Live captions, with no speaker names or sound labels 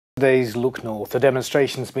Today's Look North. A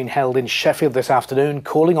demonstration has been held in Sheffield this afternoon,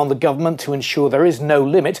 calling on the government to ensure there is no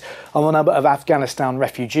limit on the number of Afghanistan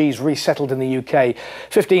refugees resettled in the UK.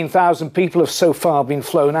 15,000 people have so far been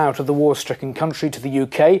flown out of the war-stricken country to the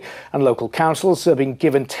UK, and local councils are being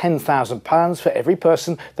given £10,000 for every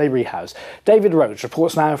person they rehouse. David Rhodes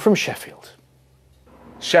reports now from Sheffield.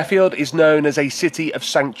 Sheffield is known as a city of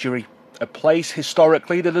sanctuary, a place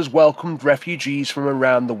historically that has welcomed refugees from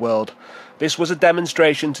around the world. This was a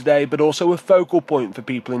demonstration today, but also a focal point for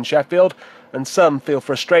people in Sheffield, and some feel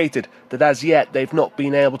frustrated that as yet they've not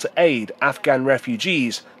been able to aid Afghan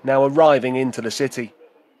refugees now arriving into the city.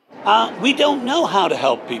 We don't know how to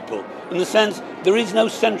help people, in the sense there is no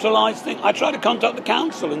centralised thing. I tried to contact the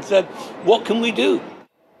council and said, what can we do?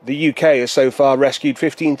 The UK has so far rescued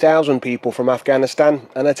 15,000 people from Afghanistan,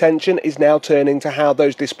 and attention is now turning to how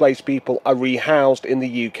those displaced people are rehoused in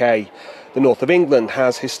the UK. The north of England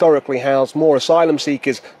has historically housed more asylum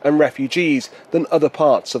seekers and refugees than other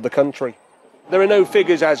parts of the country. There are no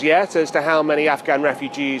figures as yet as to how many Afghan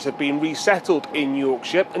refugees have been resettled in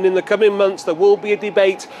Yorkshire, and in the coming months there will be a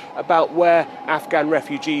debate about where Afghan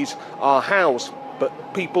refugees are housed.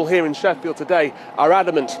 But people here in Sheffield today are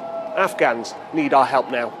adamant Afghans need our help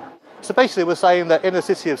now. So basically we're saying that in a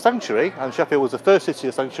city of sanctuary, and Sheffield was the first city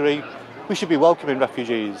of sanctuary, we should be welcoming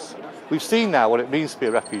refugees. We've seen now what it means to be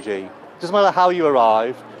a refugee. It doesn't matter how you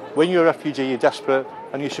arrive, when you're a refugee you're desperate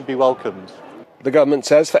and you should be welcomed. The government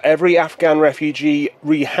says for every Afghan refugee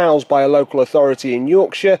rehoused by a local authority in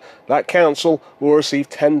Yorkshire, that council will receive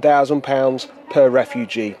 £10,000 per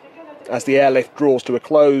refugee. As the airlift draws to a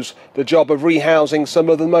close, the job of rehousing some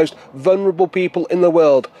of the most vulnerable people in the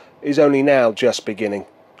world is only now just beginning.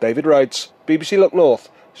 David Rhodes, BBC Look North,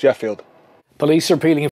 Sheffield. Police are appealing